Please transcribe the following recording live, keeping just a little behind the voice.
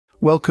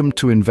Welcome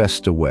to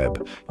Investor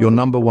Web, your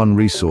 #1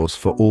 resource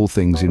for all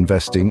things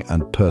investing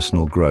and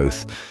personal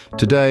growth.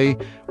 Today,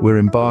 we're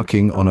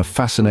embarking on a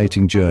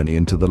fascinating journey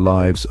into the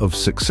lives of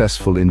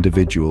successful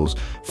individuals,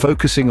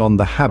 focusing on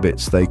the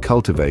habits they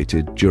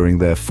cultivated during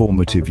their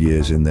formative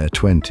years in their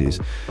 20s.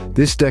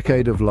 This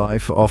decade of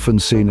life, often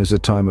seen as a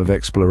time of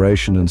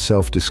exploration and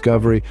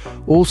self-discovery,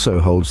 also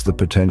holds the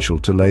potential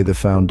to lay the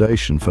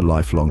foundation for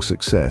lifelong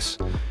success.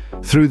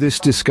 Through this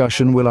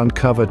discussion, we'll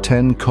uncover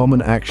 10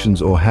 common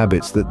actions or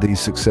habits that these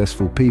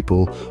successful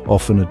people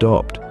often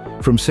adopt.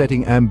 From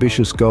setting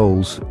ambitious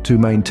goals to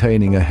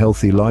maintaining a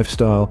healthy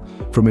lifestyle,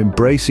 from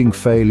embracing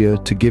failure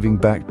to giving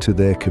back to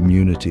their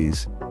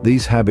communities,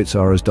 these habits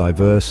are as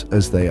diverse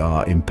as they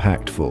are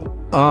impactful.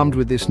 Armed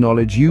with this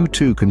knowledge, you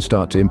too can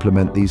start to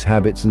implement these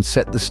habits and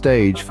set the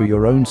stage for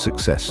your own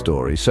success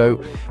story.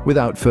 So,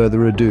 without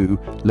further ado,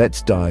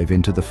 let's dive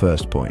into the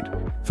first point.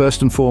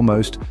 First and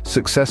foremost,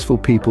 successful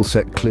people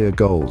set clear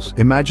goals.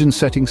 Imagine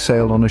setting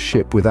sail on a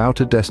ship without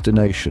a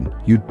destination.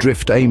 You'd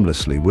drift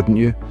aimlessly, wouldn't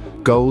you?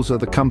 Goals are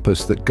the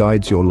compass that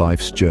guides your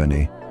life's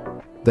journey.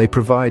 They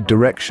provide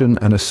direction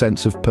and a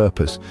sense of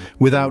purpose.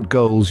 Without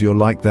goals, you're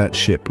like that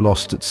ship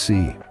lost at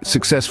sea.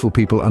 Successful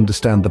people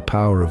understand the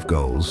power of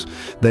goals.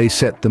 They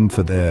set them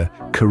for their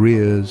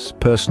careers,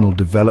 personal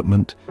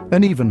development,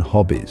 and even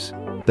hobbies.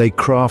 They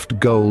craft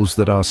goals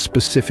that are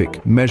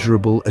specific,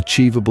 measurable,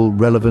 achievable,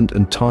 relevant,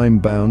 and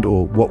time-bound,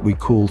 or what we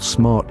call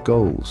SMART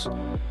goals.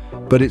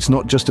 But it's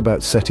not just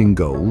about setting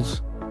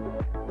goals.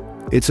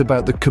 It's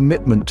about the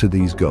commitment to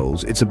these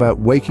goals. It's about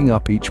waking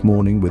up each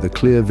morning with a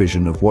clear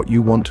vision of what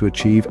you want to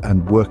achieve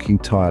and working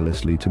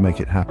tirelessly to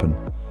make it happen.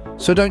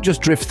 So don't just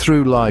drift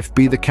through life,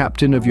 be the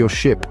captain of your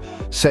ship.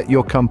 Set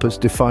your compass,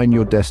 define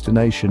your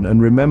destination,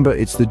 and remember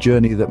it's the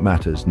journey that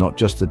matters, not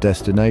just the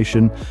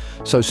destination.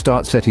 So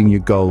start setting your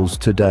goals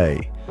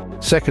today.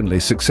 Secondly,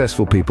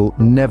 successful people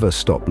never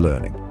stop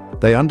learning.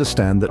 They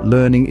understand that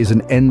learning is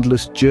an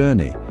endless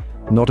journey,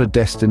 not a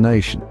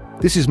destination.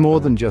 This is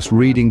more than just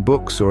reading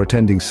books or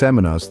attending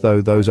seminars,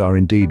 though those are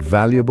indeed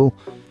valuable.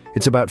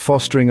 It's about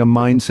fostering a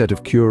mindset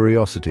of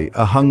curiosity,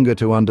 a hunger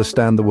to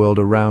understand the world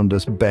around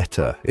us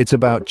better. It's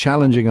about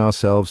challenging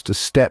ourselves to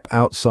step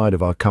outside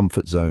of our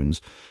comfort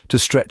zones, to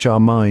stretch our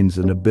minds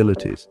and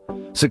abilities.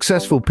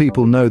 Successful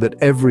people know that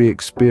every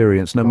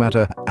experience, no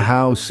matter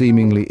how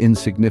seemingly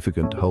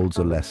insignificant, holds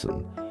a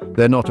lesson.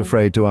 They're not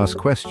afraid to ask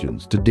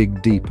questions, to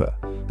dig deeper.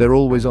 They're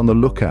always on the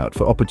lookout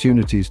for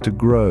opportunities to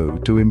grow,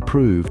 to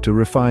improve, to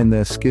refine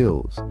their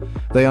skills.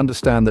 They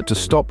understand that to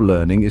stop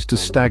learning is to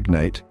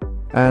stagnate,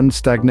 and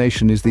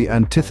stagnation is the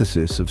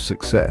antithesis of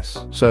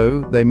success.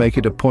 So they make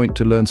it a point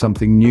to learn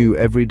something new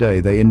every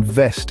day. They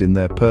invest in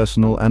their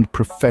personal and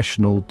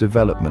professional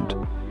development.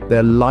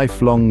 They're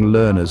lifelong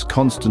learners,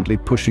 constantly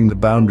pushing the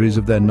boundaries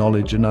of their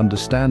knowledge and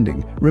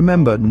understanding.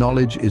 Remember,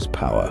 knowledge is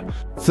power.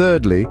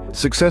 Thirdly,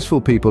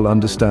 successful people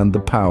understand the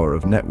power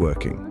of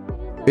networking.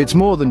 It's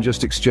more than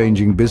just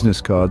exchanging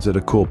business cards at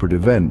a corporate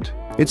event.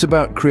 It's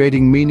about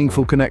creating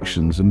meaningful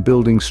connections and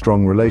building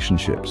strong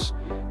relationships.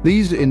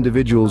 These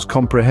individuals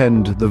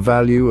comprehend the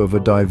value of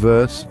a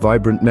diverse,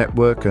 vibrant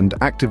network and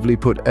actively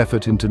put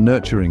effort into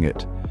nurturing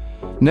it.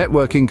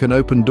 Networking can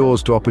open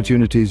doors to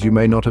opportunities you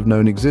may not have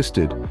known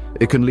existed.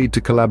 It can lead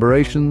to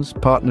collaborations,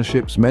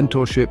 partnerships,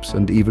 mentorships,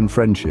 and even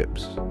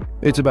friendships.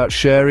 It's about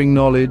sharing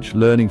knowledge,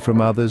 learning from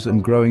others,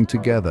 and growing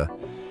together.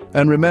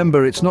 And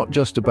remember, it's not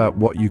just about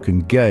what you can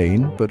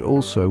gain, but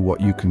also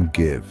what you can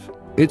give.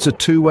 It's a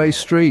two-way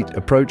street.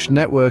 Approach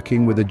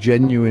networking with a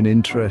genuine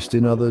interest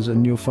in others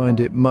and you'll find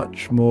it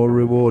much more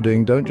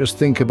rewarding. Don't just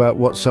think about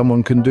what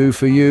someone can do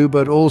for you,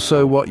 but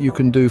also what you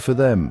can do for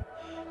them.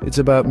 It's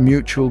about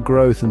mutual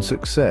growth and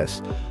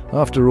success.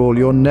 After all,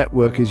 your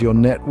network is your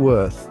net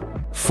worth.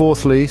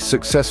 Fourthly,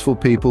 successful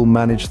people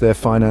manage their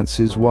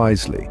finances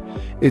wisely.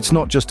 It's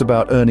not just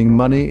about earning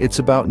money, it's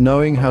about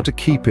knowing how to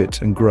keep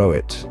it and grow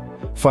it.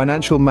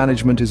 Financial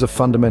management is a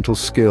fundamental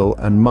skill,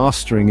 and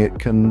mastering it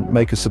can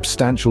make a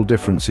substantial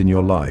difference in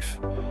your life.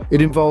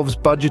 It involves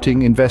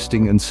budgeting,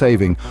 investing, and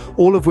saving,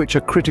 all of which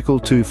are critical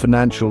to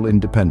financial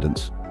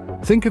independence.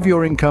 Think of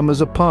your income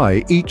as a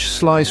pie, each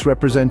slice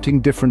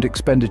representing different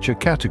expenditure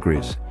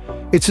categories.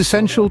 It's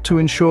essential to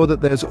ensure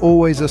that there's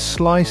always a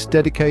slice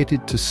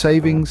dedicated to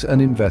savings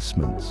and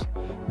investments.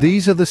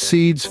 These are the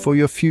seeds for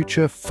your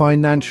future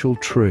financial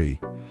tree.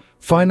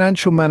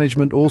 Financial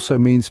management also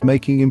means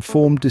making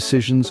informed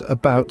decisions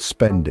about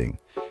spending.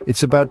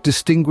 It's about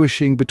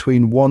distinguishing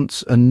between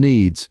wants and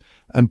needs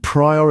and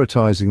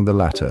prioritizing the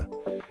latter.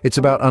 It's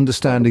about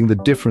understanding the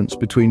difference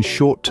between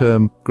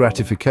short-term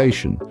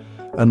gratification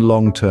and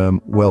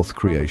long-term wealth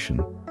creation.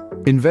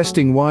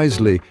 Investing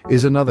wisely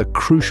is another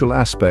crucial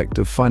aspect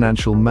of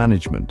financial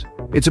management.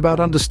 It's about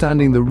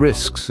understanding the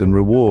risks and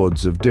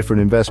rewards of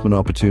different investment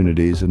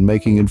opportunities and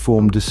making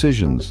informed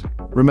decisions.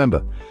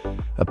 Remember,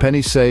 a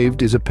penny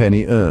saved is a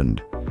penny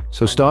earned,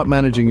 so start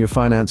managing your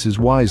finances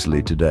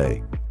wisely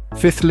today.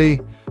 Fifthly,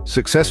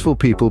 successful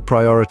people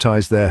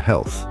prioritize their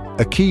health.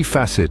 A key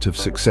facet of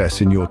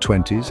success in your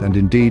 20s, and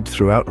indeed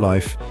throughout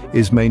life,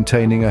 is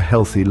maintaining a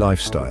healthy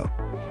lifestyle.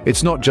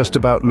 It's not just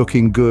about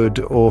looking good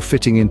or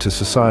fitting into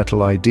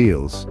societal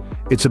ideals.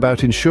 It's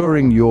about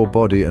ensuring your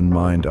body and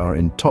mind are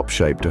in top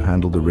shape to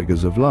handle the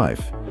rigors of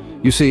life.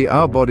 You see,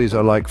 our bodies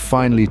are like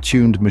finely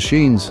tuned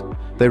machines.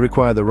 They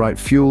require the right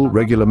fuel,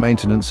 regular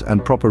maintenance,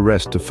 and proper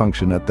rest to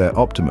function at their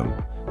optimum.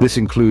 This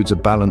includes a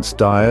balanced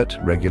diet,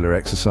 regular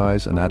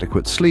exercise, and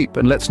adequate sleep,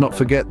 and let's not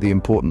forget the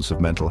importance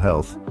of mental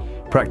health.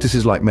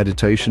 Practices like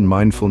meditation,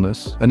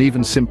 mindfulness, and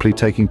even simply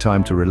taking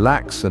time to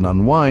relax and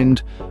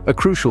unwind are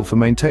crucial for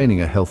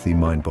maintaining a healthy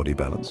mind-body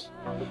balance.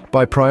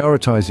 By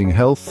prioritizing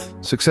health,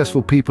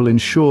 successful people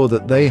ensure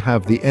that they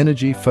have the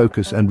energy,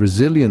 focus, and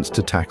resilience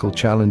to tackle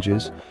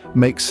challenges,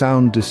 make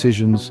sound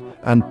decisions,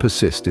 and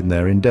persist in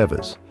their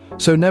endeavors.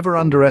 So never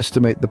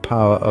underestimate the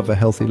power of a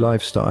healthy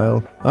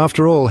lifestyle.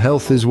 After all,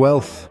 health is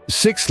wealth.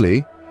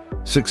 Sixthly,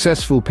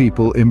 successful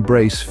people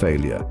embrace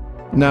failure.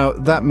 Now,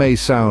 that may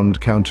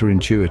sound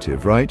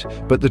counterintuitive, right?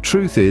 But the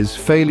truth is,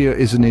 failure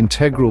is an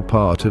integral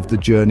part of the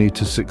journey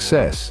to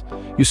success.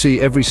 You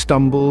see, every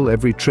stumble,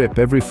 every trip,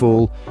 every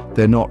fall,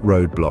 they're not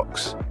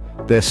roadblocks.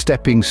 They're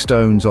stepping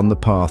stones on the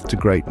path to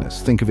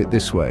greatness. Think of it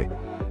this way.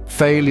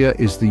 Failure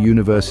is the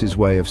universe's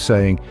way of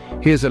saying,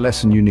 here's a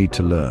lesson you need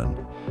to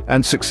learn.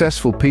 And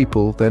successful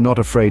people, they're not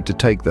afraid to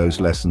take those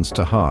lessons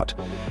to heart.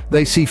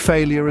 They see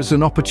failure as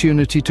an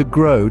opportunity to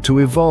grow, to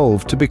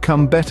evolve, to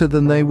become better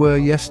than they were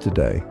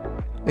yesterday.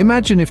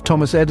 Imagine if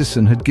Thomas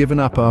Edison had given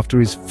up after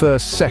his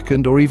first,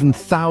 second, or even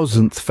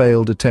thousandth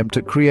failed attempt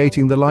at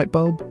creating the light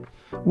bulb.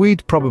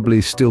 We'd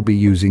probably still be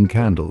using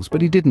candles,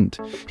 but he didn't.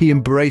 He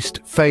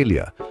embraced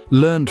failure,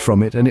 learned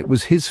from it, and it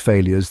was his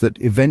failures that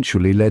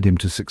eventually led him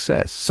to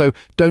success. So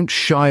don't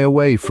shy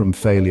away from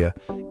failure.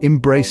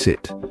 Embrace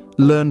it.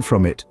 Learn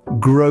from it.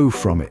 Grow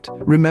from it.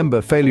 Remember,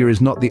 failure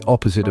is not the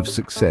opposite of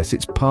success,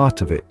 it's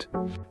part of it.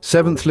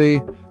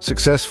 Seventhly,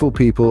 successful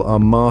people are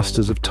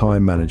masters of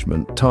time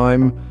management.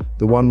 Time,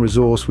 the one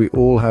resource we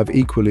all have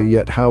equally,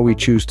 yet how we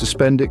choose to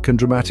spend it can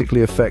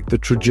dramatically affect the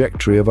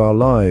trajectory of our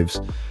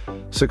lives.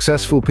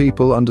 Successful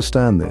people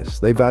understand this.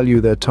 They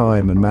value their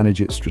time and manage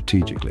it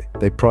strategically.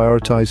 They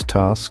prioritize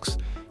tasks,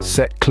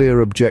 set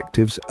clear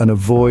objectives, and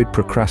avoid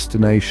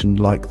procrastination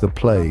like the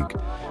plague.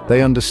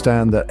 They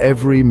understand that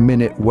every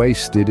minute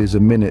wasted is a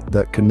minute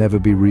that can never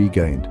be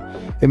regained.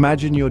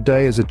 Imagine your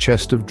day as a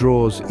chest of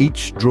drawers,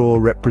 each drawer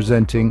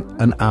representing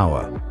an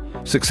hour.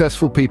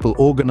 Successful people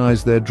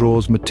organize their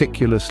drawers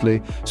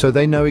meticulously so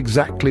they know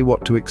exactly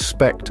what to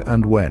expect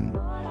and when.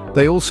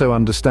 They also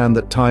understand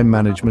that time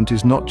management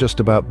is not just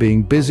about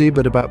being busy,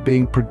 but about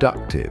being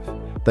productive.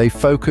 They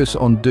focus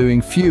on doing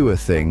fewer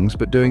things,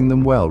 but doing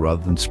them well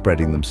rather than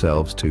spreading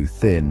themselves too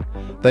thin.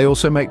 They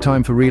also make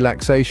time for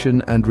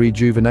relaxation and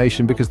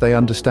rejuvenation because they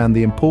understand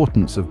the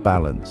importance of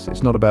balance.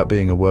 It's not about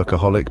being a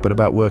workaholic, but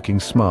about working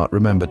smart.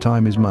 Remember,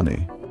 time is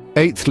money.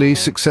 Eighthly,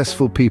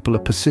 successful people are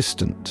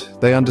persistent.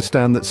 They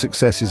understand that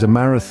success is a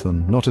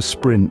marathon, not a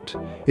sprint.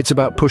 It's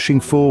about pushing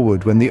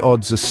forward when the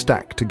odds are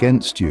stacked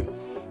against you,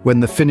 when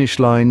the finish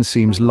line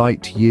seems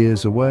light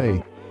years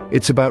away.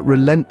 It's about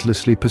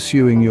relentlessly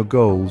pursuing your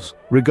goals,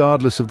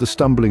 regardless of the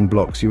stumbling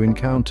blocks you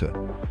encounter.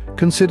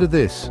 Consider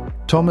this.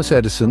 Thomas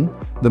Edison,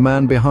 the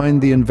man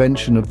behind the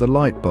invention of the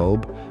light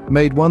bulb,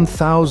 made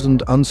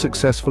 1,000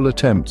 unsuccessful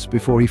attempts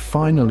before he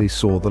finally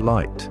saw the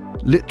light.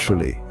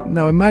 Literally.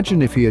 Now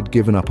imagine if he had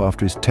given up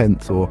after his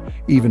 10th or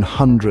even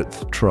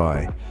 100th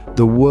try.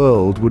 The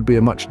world would be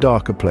a much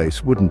darker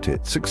place, wouldn't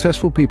it?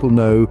 Successful people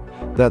know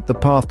that the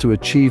path to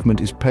achievement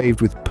is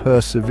paved with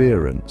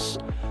perseverance.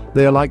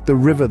 They are like the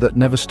river that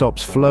never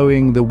stops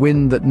flowing, the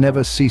wind that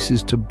never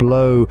ceases to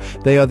blow.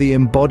 They are the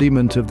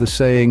embodiment of the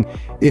saying,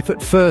 if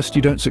at first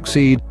you don't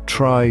succeed,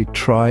 try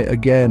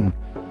again.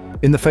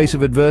 In the face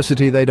of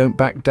adversity, they don't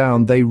back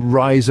down, they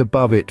rise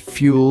above it,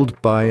 fueled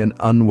by an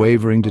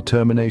unwavering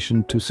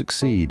determination to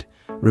succeed.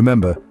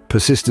 Remember,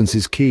 persistence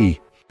is key.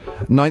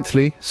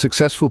 Ninthly,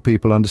 successful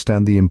people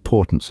understand the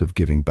importance of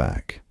giving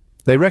back.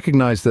 They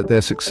recognize that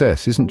their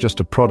success isn't just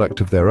a product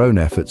of their own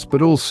efforts,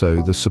 but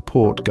also the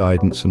support,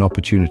 guidance, and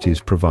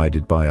opportunities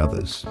provided by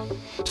others.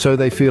 So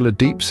they feel a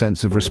deep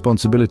sense of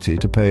responsibility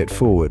to pay it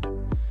forward.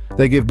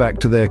 They give back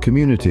to their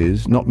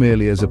communities, not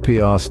merely as a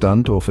PR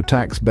stunt or for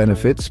tax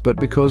benefits, but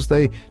because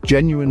they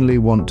genuinely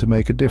want to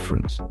make a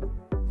difference.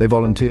 They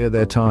volunteer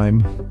their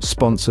time,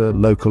 sponsor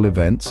local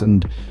events,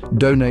 and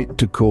donate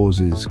to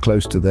causes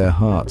close to their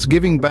hearts.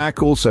 Giving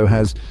back also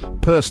has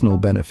personal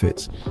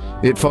benefits.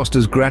 It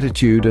fosters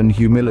gratitude and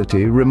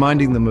humility,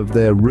 reminding them of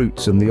their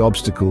roots and the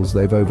obstacles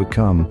they've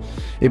overcome.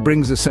 It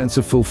brings a sense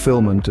of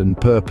fulfillment and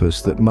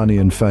purpose that money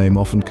and fame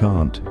often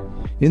can't.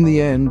 In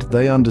the end,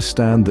 they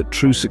understand that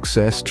true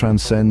success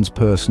transcends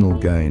personal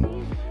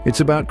gain. It's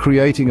about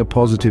creating a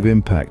positive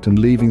impact and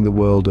leaving the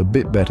world a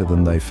bit better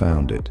than they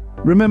found it.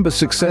 Remember,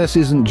 success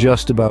isn't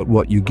just about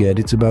what you get,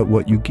 it's about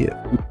what you give.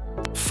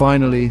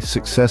 Finally,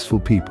 successful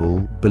people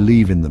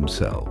believe in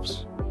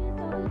themselves.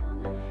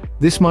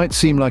 This might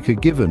seem like a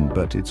given,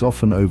 but it's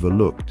often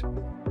overlooked.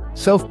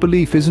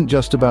 Self-belief isn't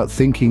just about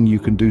thinking you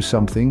can do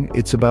something,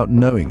 it's about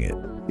knowing it.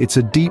 It's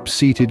a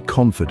deep-seated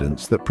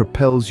confidence that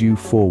propels you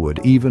forward,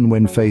 even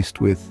when faced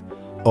with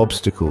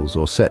obstacles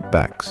or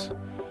setbacks.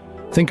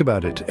 Think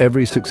about it.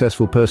 Every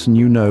successful person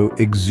you know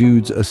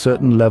exudes a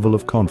certain level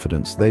of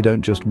confidence. They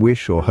don't just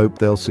wish or hope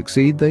they'll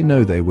succeed, they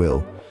know they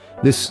will.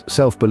 This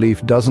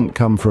self-belief doesn't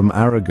come from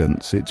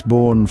arrogance, it's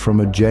born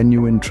from a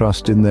genuine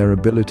trust in their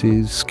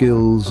abilities,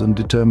 skills, and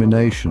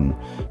determination.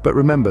 But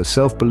remember,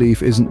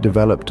 self-belief isn't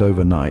developed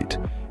overnight.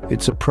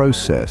 It's a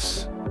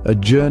process, a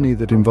journey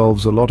that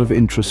involves a lot of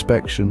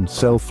introspection,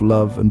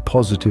 self-love, and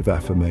positive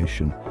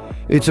affirmation.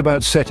 It's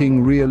about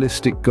setting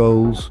realistic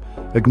goals,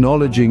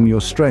 acknowledging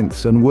your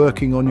strengths, and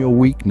working on your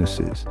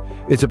weaknesses.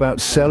 It's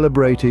about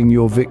celebrating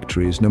your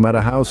victories, no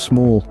matter how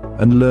small,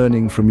 and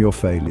learning from your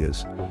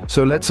failures.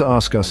 So let's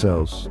ask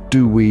ourselves,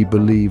 do we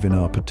believe in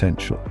our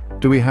potential?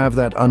 Do we have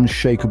that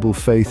unshakable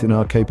faith in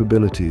our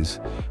capabilities?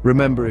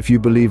 Remember, if you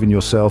believe in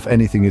yourself,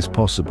 anything is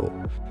possible.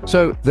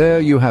 So there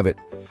you have it.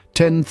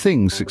 10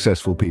 things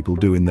successful people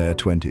do in their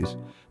 20s.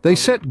 They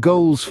set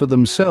goals for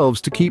themselves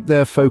to keep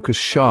their focus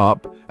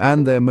sharp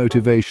and their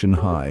motivation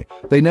high.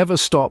 They never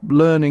stop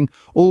learning,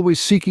 always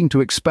seeking to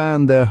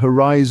expand their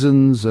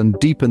horizons and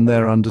deepen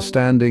their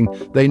understanding.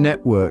 They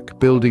network,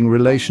 building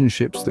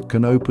relationships that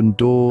can open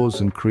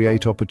doors and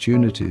create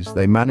opportunities.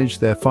 They manage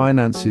their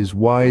finances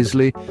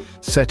wisely,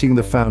 setting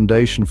the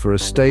foundation for a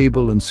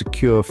stable and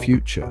secure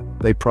future.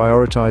 They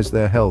prioritize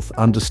their health,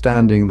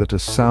 understanding that a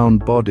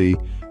sound body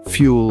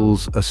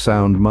fuels a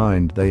sound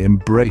mind. They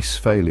embrace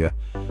failure,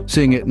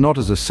 seeing it not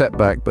as a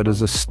setback but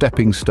as a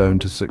stepping stone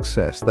to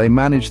success. They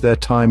manage their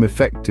time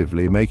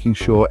effectively, making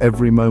sure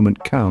every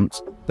moment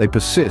counts. They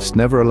persist,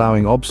 never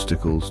allowing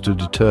obstacles to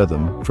deter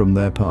them from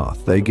their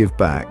path. They give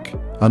back,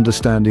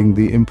 understanding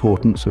the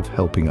importance of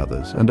helping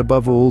others. And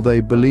above all, they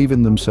believe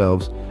in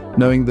themselves,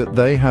 knowing that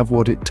they have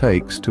what it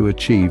takes to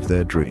achieve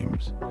their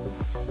dreams.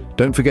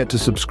 Don't forget to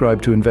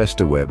subscribe to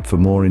InvestorWeb for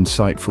more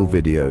insightful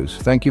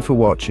videos. Thank you for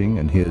watching,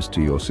 and here's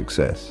to your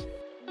success.